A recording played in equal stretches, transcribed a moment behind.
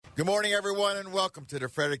Good morning, everyone, and welcome to the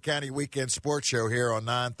Frederick County Weekend Sports Show here on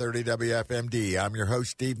 930 WFMD. I'm your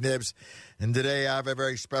host, Steve Nibbs, and today I have a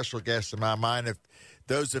very special guest in my mind. If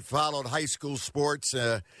those that followed high school sports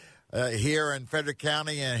here in Frederick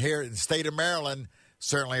County and here in the state of Maryland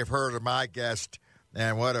certainly have heard of my guest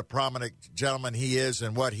and what a prominent gentleman he is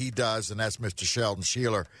and what he does, and that's Mr. Sheldon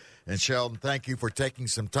Sheeler. And, Sheldon, thank you for taking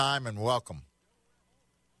some time, and welcome.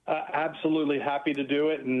 Absolutely happy to do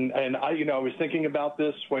it. And I was thinking about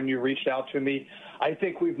this when you reached out to me. I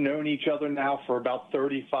think we've known each other now for about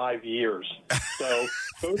 35 years. So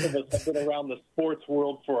both of us have been around the sports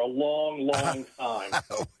world for a long, long time.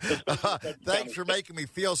 Thanks for making me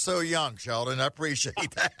feel so young, Sheldon. I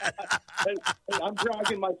appreciate that. I'm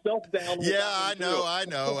dragging myself down. Yeah, I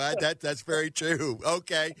know. That's very true.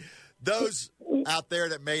 Okay. Those out there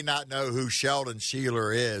that may not know who Sheldon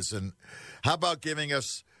Sheeler is, and how about giving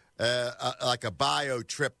us like a bio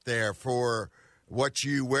trip there for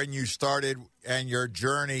when you started and your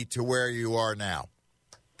journey to where you are now?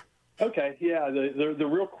 Okay, yeah. The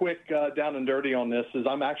real quick down and dirty on this is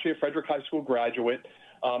I'm actually a Frederick High School graduate.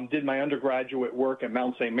 Did my undergraduate work at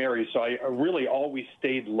Mount St. Mary's, so I really always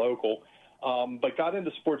stayed local, but got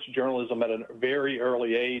into sports journalism at a very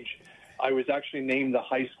early age. I was actually named the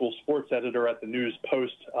high school sports editor at the News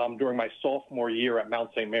Post during my sophomore year at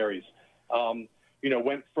Mount St. Mary's.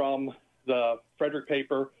 Went from the Frederick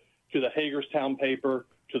paper to the Hagerstown paper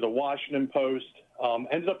to the Washington Post.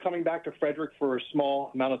 Ended up coming back to Frederick for a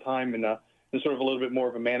small amount of time in sort of a little bit more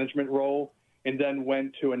of a management role, and then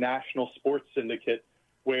went to a national sports syndicate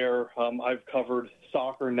where I've covered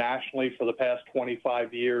soccer nationally for the past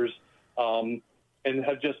 25 years and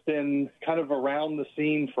have just been kind of around the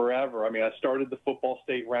scene forever. I mean, I started the football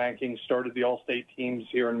state rankings, started the all-state teams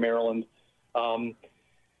here in Maryland.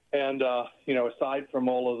 Aside from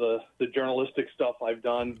all of the journalistic stuff I've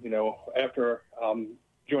done, after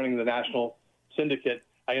joining the national syndicate,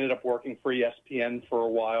 I ended up working for ESPN for a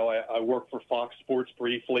while. I worked for Fox Sports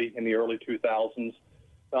briefly in the early 2000s.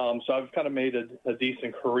 So I've kind of made a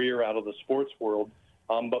decent career out of the sports world.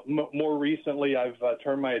 But more recently, I've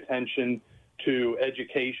turned my attention to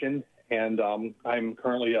education, and I'm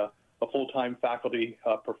currently a full-time faculty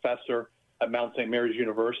professor at Mount St. Mary's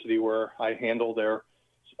University, where I handle their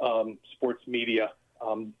sports media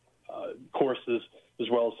courses, as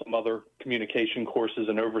well as some other communication courses,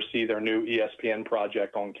 and oversee their new ESPN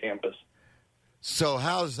project on campus. So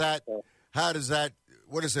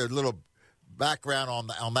what is a little background on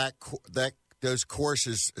those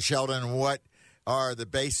courses, Sheldon? What are the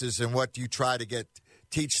bases, and what do you try to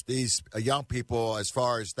teach these young people as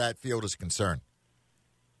far as that field is concerned?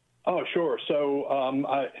 Oh, sure. So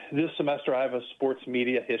this semester I have a sports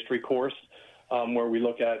media history course where we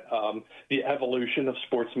look at the evolution of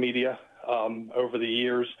sports media over the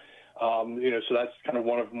years. So that's kind of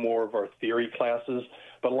one of more of our theory classes.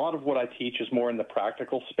 But a lot of what I teach is more in the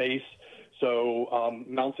practical space. So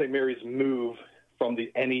Mount St. Mary's move from the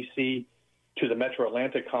NEC to the Metro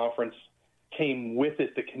Atlantic Conference came with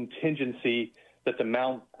it the contingency that the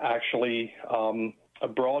Mount actually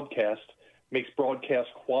makes broadcast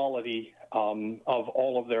quality of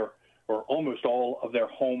all of their, or almost all of their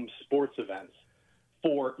home sports events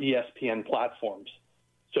for ESPN platforms.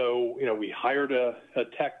 So, we hired a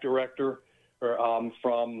tech director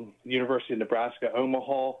from the University of Nebraska,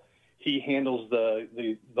 Omaha. He handles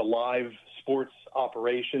the live sports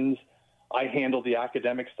operations. I handle the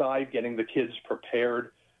academic side, getting the kids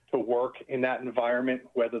prepared to work in that environment,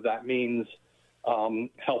 whether that means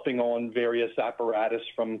helping on various apparatus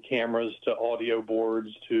from cameras to audio boards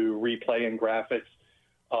to replay and graphics,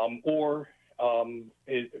 or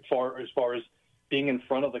as far as being in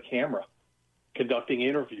front of the camera, conducting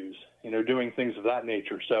interviews, doing things of that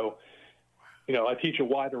nature. So, I teach a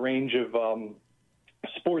wide range of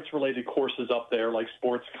sports-related courses up there, like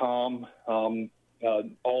sports comm,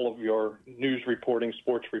 all of your news reporting,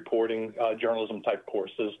 sports reporting, journalism type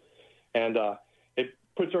courses. And it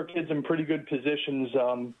puts our kids in pretty good positions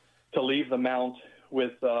to leave the Mount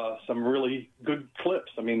with some really good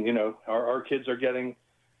clips. I mean, our kids are getting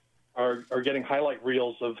highlight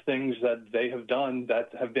reels of things that they have done that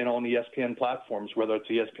have been on ESPN platforms, whether it's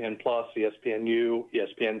ESPN Plus, ESPNU,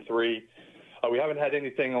 ESPN3. We haven't had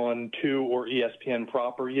anything on 2 or ESPN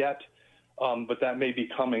proper yet, but that may be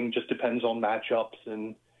coming. Just depends on matchups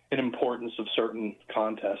and importance of certain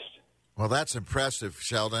contests. Well, that's impressive,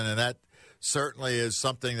 Sheldon, and that certainly is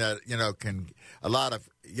something that a lot of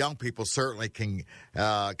young people certainly can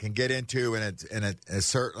get into, and it's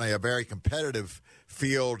certainly a very competitive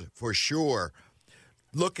field for sure.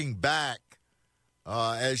 Looking back,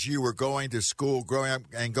 as you were growing to school,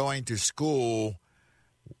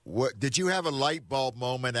 what did you have a light bulb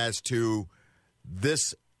moment as to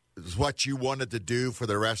this is what you wanted to do for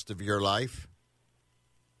the rest of your life?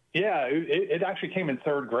 Yeah, it actually came in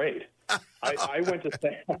third grade. I went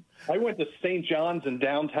to St. John's in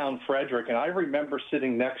downtown Frederick, and I remember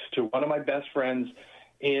sitting next to one of my best friends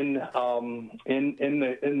in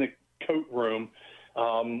the coat room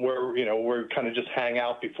where we're kind of just hang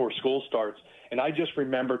out before school starts. And I just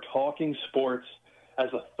remember talking sports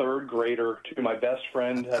as a third grader to my best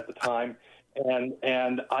friend at the time,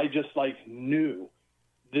 and I just knew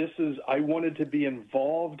I wanted to be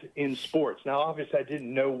involved in sports. Now, obviously, I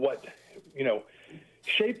didn't know what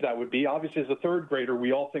shape that would be. Obviously, as a third grader,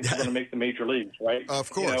 we all think we're going to make the major leagues, right? Of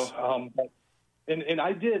course. And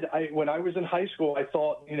I did. When I was in high school, I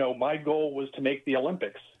thought, my goal was to make the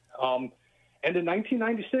Olympics. And in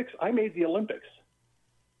 1996, I made the Olympics,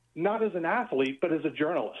 not as an athlete, but as a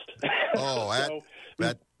journalist. Oh,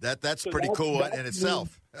 that's pretty cool in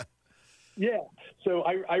itself. Yeah. So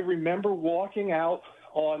I remember walking out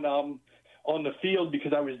on the field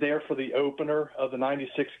because I was there for the opener of the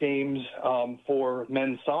 96 games for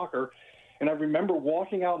men's soccer. And I remember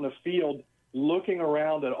walking out in the field, looking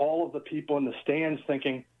around at all of the people in the stands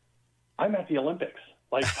thinking, I'm at the Olympics.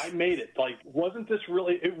 I made it. Wasn't this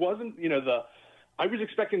really, it wasn't, I was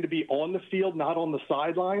expecting to be on the field, not on the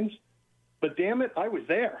sidelines, but damn it, I was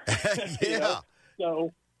there. Yeah.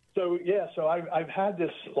 So I've had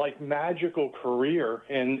this magical career,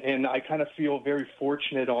 and I kind of feel very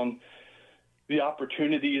fortunate on the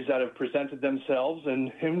opportunities that have presented themselves,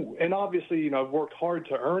 and obviously I've worked hard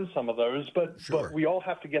to earn some of those, but we all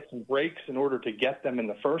have to get some breaks in order to get them in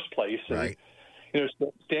the first place. Right. And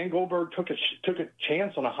Stan Goldberg took a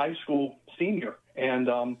chance on a high school senior, and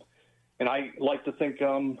I like to think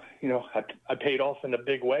I paid off in a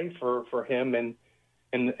big way for him and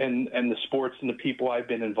the sports and the people I've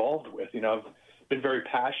been involved with. I've been very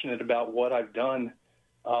passionate about what I've done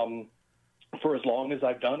for as long as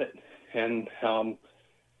I've done it. And,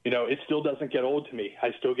 it still doesn't get old to me.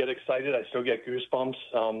 I still get excited. I still get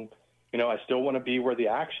goosebumps. I still want to be where the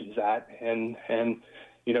action's at. And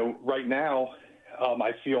right now,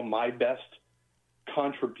 I feel my best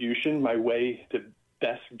contribution, my way to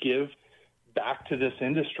best give back to this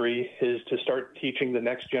industry is to start teaching the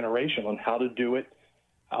next generation on how to do it,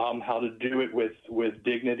 with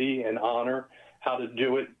dignity and honor, how to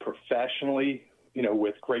do it professionally,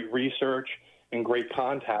 with great research and great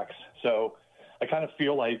contacts. So I kind of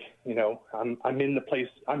feel like, I'm in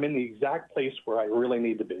the exact place where I really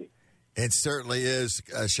need to be. It certainly is,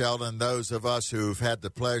 Sheldon. Those of us who've had the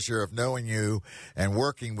pleasure of knowing you and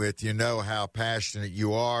working with you know how passionate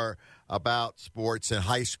you are about sports and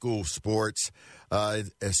high school sports,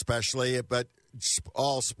 especially, but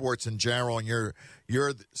all sports in general. And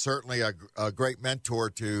you're certainly a great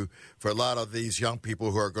mentor for a lot of these young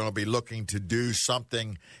people who are going to be looking to do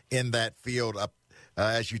something in that field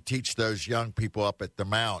as you teach those young people up at the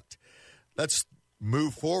Mount. Let's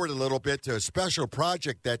move forward a little bit to a special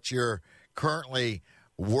project that you're currently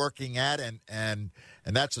working at, and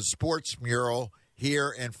that's a sports mural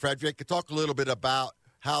here in Frederick. Talk a little bit about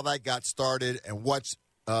how that got started and what's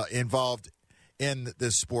involved in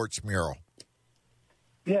this sports mural.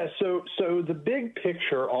 Yeah, so the big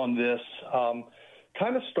picture on this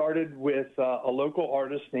kind of started with a local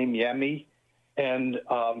artist named Yemi and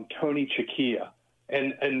Tony Chiquilla.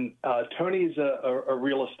 And Tony's a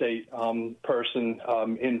real estate person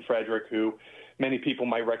in Frederick who many people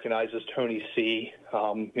might recognize as Tony C,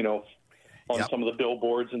 on some of the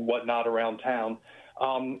billboards and whatnot around town.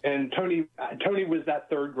 And Tony was that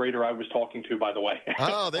third grader I was talking to, by the way.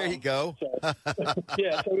 Oh, there you go. So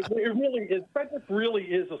it really is. Frederick really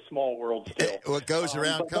is a small world still. What goes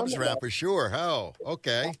around comes around for sure. Oh,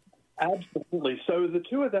 okay. Absolutely. So the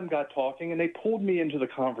two of them got talking, and they pulled me into the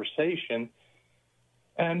conversation.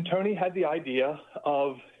 And Tony had the idea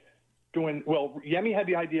of Yemi had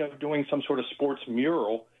the idea of doing some sort of sports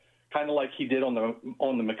mural, kind of like he did on the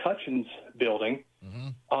McCutcheon's building,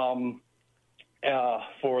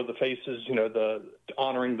 for the faces,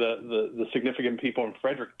 honoring the significant people in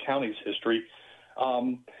Frederick County's history.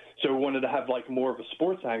 So we wanted to have more of a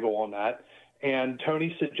sports angle on that. And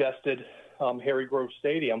Tony suggested Harry Grove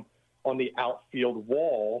Stadium on the outfield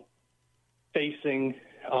wall facing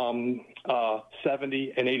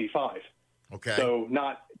 70 and 85. Okay. So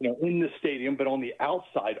not in the stadium, but on the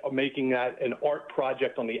outside, making that an art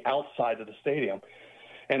project on the outside of the stadium.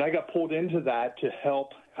 And I got pulled into that to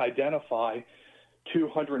help identify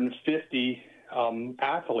 250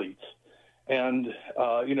 athletes. And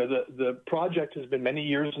the project has been many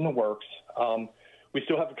years in the works. We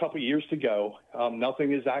still have a couple of years to go.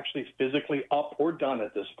 Nothing is actually physically up or done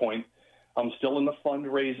at this point. I'm still in the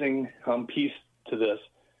fundraising piece to this.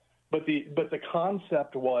 But the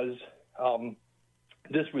concept was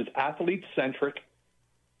this was athlete-centric.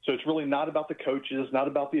 So it's really not about the coaches, not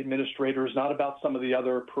about the administrators, not about some of the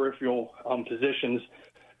other peripheral positions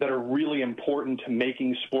that are really important to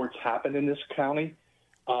making sports happen in this county,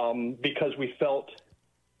 because we felt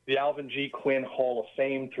the Alvin G. Quinn Hall of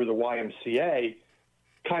Fame through the YMCA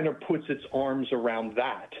kind of puts its arms around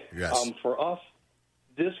that. Yes. For us,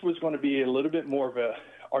 this was going to be a little bit more of a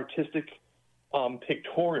artistic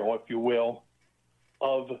pictorial, if you will,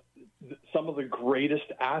 of some of the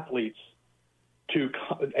greatest athletes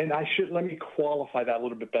let me qualify that a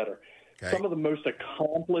little bit better. Okay. Some of the most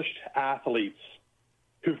accomplished athletes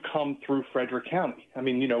who've come through Frederick County. I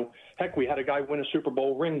mean, heck, we had a guy win a Super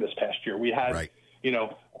Bowl ring this past year. We had, right.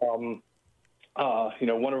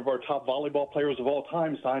 One of our top volleyball players of all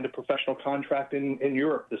time signed a professional contract in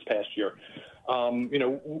Europe this past year.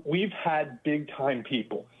 We've had big-time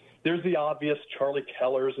people. There's the obvious Charlie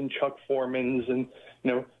Kellers and Chuck Foremans and,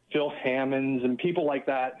 Phil Hammonds and people like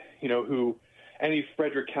that, who any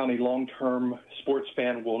Frederick County long-term sports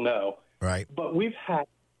fan will know. Right. But we've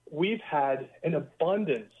had an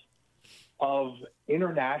abundance of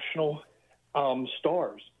international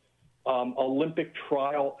stars, Olympic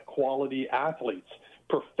trial quality athletes,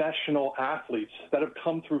 professional athletes that have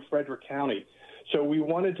come through Frederick County. So we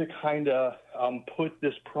wanted to kind of put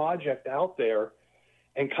this project out there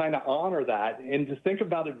and kind of honor that. And to think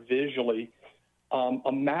about it visually,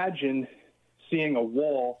 imagine seeing a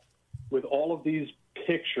wall with all of these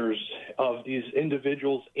pictures of these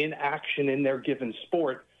individuals in action in their given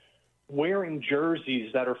sport, wearing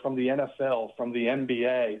jerseys that are from the NFL, from the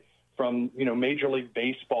NBA, from Major League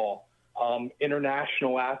Baseball,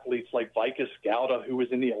 international athletes like Vikas Gowda, who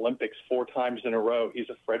was in the Olympics 4 times in a row. He's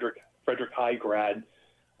a Frederick High grad.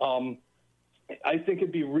 I think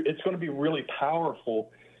it's going to be really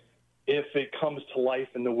powerful if it comes to life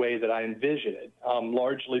in the way that I envision it,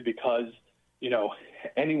 largely because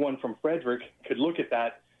anyone from Frederick could look at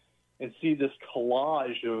that and see this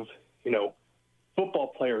collage of football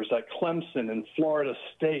players at Clemson and Florida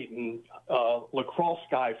State and lacrosse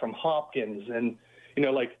guy from Hopkins, and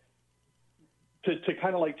to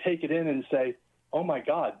kind of take it in and say, oh my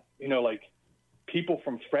God, people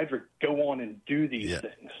from Frederick go on and do these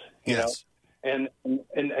things, yes. And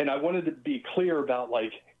I wanted to be clear about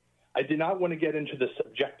I did not want to get into the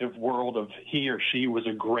subjective world of he or she was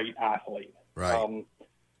a great athlete. Right.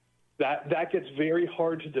 That gets very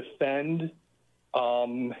hard to defend.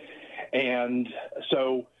 And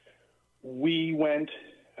so we went,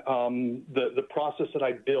 the process that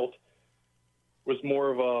I built was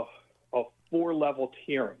more of a 4-level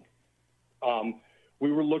tiering.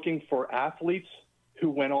 We were looking for athletes who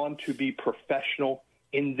went on to be professional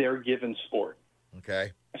in their given sport.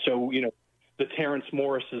 Okay. So, the Terrence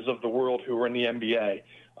Morrises of the world who are in the NBA,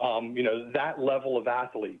 that level of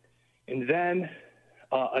athlete. And then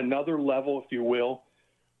another level, if you will,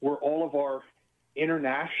 were all of our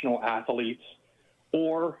international athletes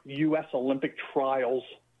or U.S. Olympic trials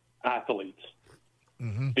athletes.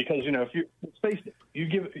 Mm-hmm. Because, if you face it, you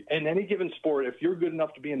give in any given sport, if you're good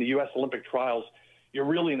enough to be in the U.S. Olympic trials, you're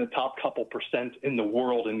really in the top couple percent in the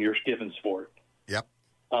world in your given sport. Yep.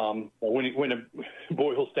 When it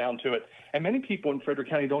boils down to it. And many people in Frederick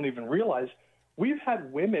County don't even realize we've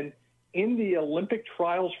had women in the Olympic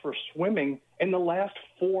trials for swimming in the last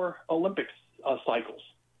 4 Olympics cycles.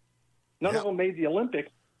 None of them made the Olympics,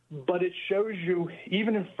 but it shows you,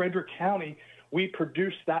 even in Frederick County, we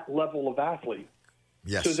produce that level of athlete.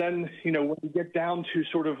 Yes. So then, when we get down to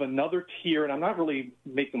sort of another tier, and I'm not really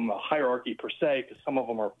making them a hierarchy per se, because some of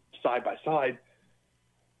them are side by side,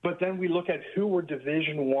 but then we look at who were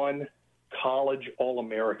Division I college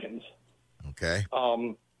All-Americans. Okay.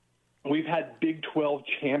 We've had Big 12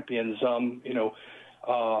 champions,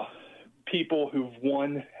 people who've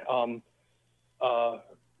won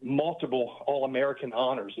multiple All-American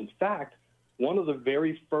honors. In fact, one of the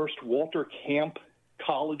very first Walter Camp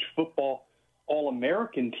college football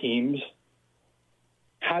All-American teams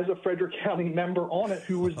has a Frederick County member on it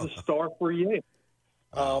who was the star for Yale.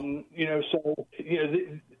 And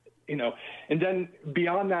then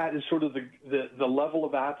beyond that is sort of the level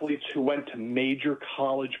of athletes who went to major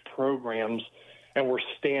college programs and were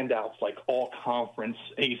standouts, like all-conference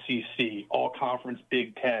ACC, all-conference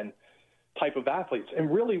Big Ten type of athletes.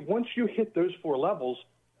 And really, once you hit those 4 levels,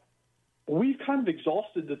 we've kind of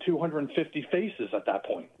exhausted the 250 faces at that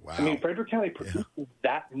point. Wow. I mean, Frederick County produces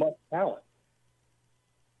that much talent.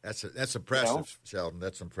 That's impressive, Sheldon.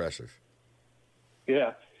 That's impressive.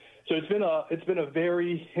 Yeah. So it's been a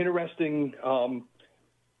very interesting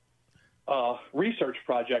research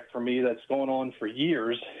project for me that's going on for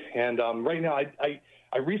years. And right now,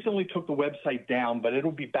 I recently took the website down, but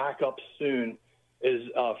it'll be back up soon, is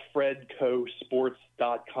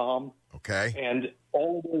fredcosports.com. Okay. And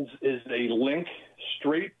all it is a link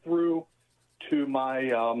straight through to my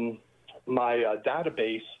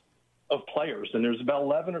database of players. And there's about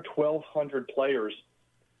 11 or 1,200 players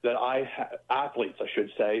that athletes, I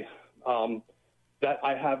should say, that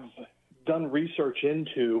I have done research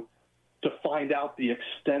into to find out the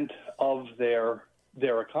extent of their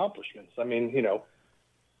accomplishments. I mean,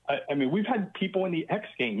 I mean, we've had people in the X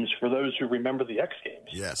Games, for those who remember the X Games.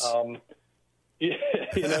 Yes.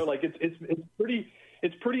 Like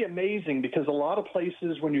it's pretty amazing, because a lot of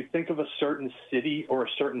places, when you think of a certain city or a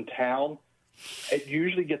certain town, it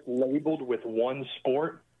usually gets labeled with one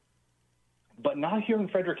sport, but not here in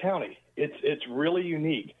Frederick County. It's really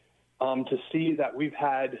unique to see that we've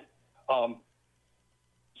had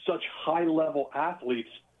such high-level athletes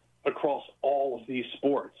across all of these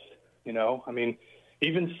sports. I mean,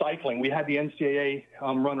 even cycling, we had the NCAA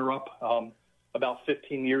runner-up about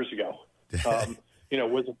 15 years ago. Was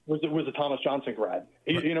a Thomas Johnson grad.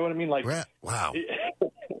 You know what I mean? Like, wow.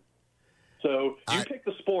 So you pick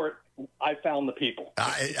the sport, I found the people.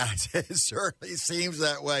 It certainly seems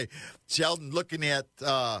that way. Sheldon, looking at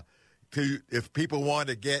if people want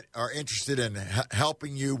to are interested in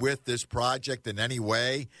helping you with this project in any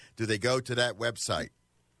way, do they go to that website?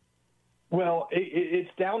 Well, it's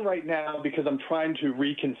down right now because I'm trying to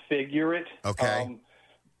reconfigure it. Okay.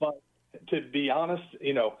 But to be honest,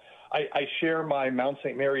 I share my Mount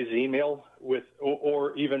St. Mary's email with,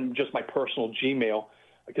 or even just my personal Gmail,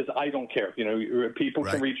 because I don't care. People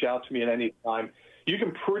can reach out to me at any time. You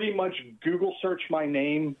can pretty much Google search my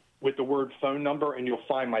name with the word phone number, and you'll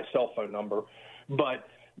find my cell phone number. But,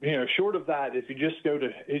 short of that, if you just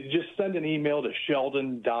just send an email to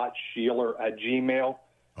sheldon.sheeler@gmail.com.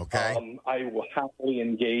 Okay. I will happily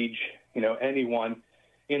engage, anyone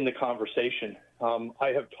in the conversation.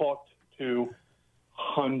 I have talked to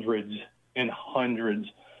hundreds and hundreds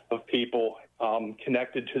of people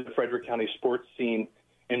connected to the Frederick County sports scene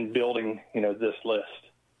in building, this list.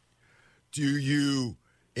 Do you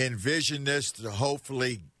envision this to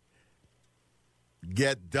hopefully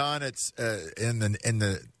get done in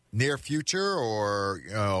the near future, or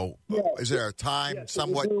is there a time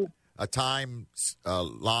a time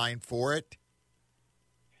line for it?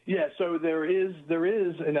 Yeah, so there is,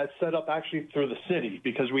 and that's set up actually through the city,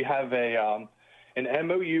 because we have an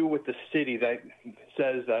MOU with the city that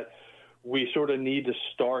says that we sort of need to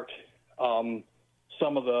start some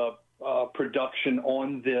of the production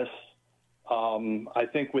on this, I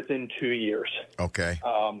think, within 2 years. Okay.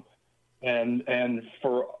 And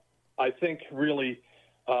for, I think, really,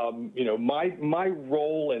 my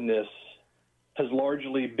role in this has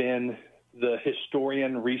largely been the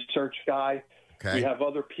historian research guy. Okay. We have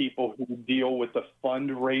other people who deal with the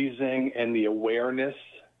fundraising and the awareness.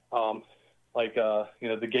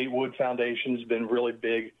 The Gatewood Foundation's been really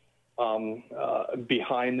big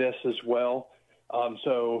behind this as well.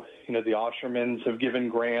 The Oshermans have given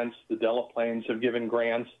grants, the Delaplanes have given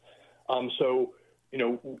grants.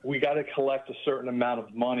 We got to collect a certain amount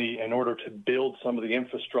of money in order to build some of the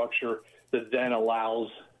infrastructure that then allows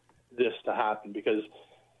this to happen, because,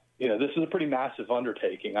 this is a pretty massive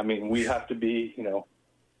undertaking. I mean, we have to be, there's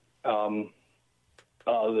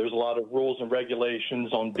a lot of rules and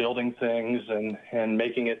regulations on building things and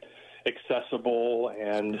making it accessible,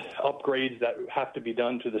 and upgrades that have to be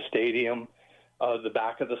done to the stadium, the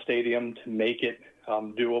back of the stadium, to make it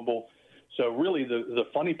doable. So really the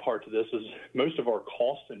funny part to this is most of our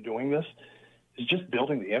cost in doing this is just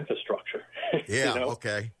building the infrastructure. Yeah.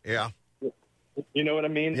 Okay. Yeah. You know what I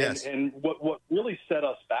mean? Yes. And what really set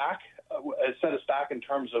us back in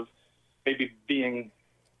terms of maybe being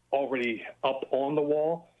already up on the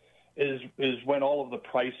wall is when all of the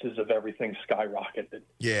prices of everything skyrocketed.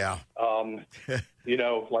 Yeah.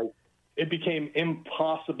 It became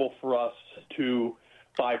impossible for us to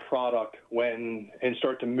buy product and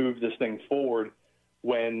start to move this thing forward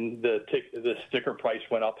when the sticker price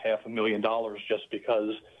went up $500,000 just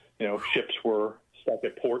because, ships were stuck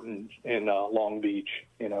at port in Long Beach,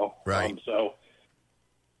 Right.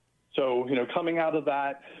 Coming out of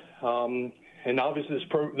that, and obviously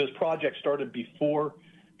this project started before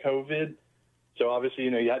COVID. So obviously,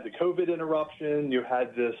 you had the COVID interruption, you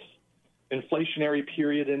had this inflationary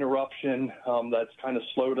period interruption that's kind of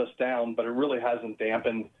slowed us down, but it really hasn't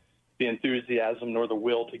dampened the enthusiasm nor the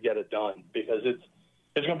will to get it done, because it's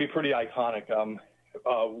going to be pretty iconic.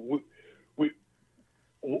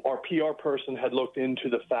 Our PR person had looked into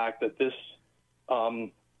the fact that this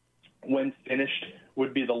when finished,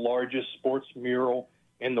 would be the largest sports mural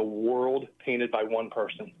in the world painted by one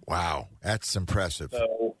person. Wow, that's impressive.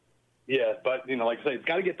 So, yeah, but, like I say, it's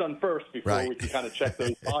got to get done first before we can kind of check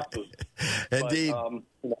those boxes. Indeed. But,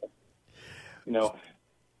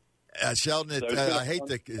 Sheldon, I hate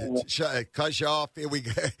to cut you off.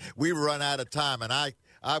 We run out of time, and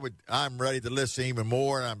I'm ready to listen even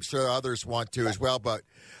more, and I'm sure others want to as well. But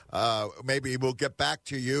maybe we'll get back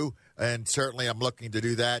to you, and certainly I'm looking to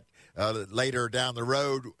do that later down the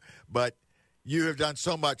road. But you have done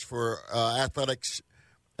so much for athletics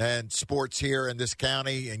and sports here in this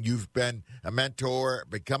county, and you've been a mentor,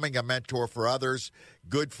 becoming a mentor for others,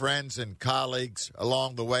 good friends and colleagues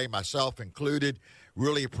along the way, myself included.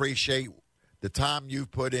 Really appreciate the time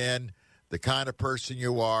you've put in, the kind of person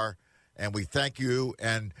you are, and we thank you,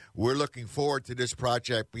 and we're looking forward to this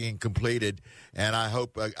project being completed, and I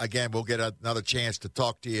hope, again, we'll get another chance to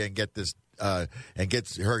talk to you and get this and get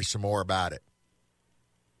to hear some more about it.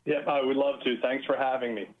 Yeah, I would love to. Thanks for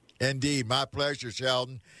having me. Indeed. My pleasure,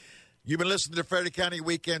 Sheldon. You've been listening to Frederick County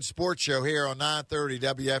Weekend Sports Show here on 930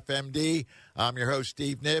 WFMD. I'm your host,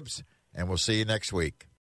 Steve Nibbs, and we'll see you next week.